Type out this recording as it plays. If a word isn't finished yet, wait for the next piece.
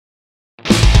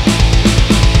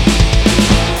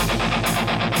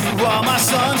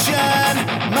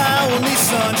only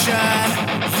sunshine.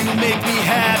 You make me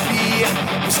happy.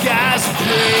 The skies are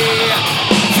gray.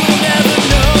 You'll never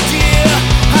know, dear,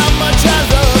 how much I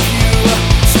love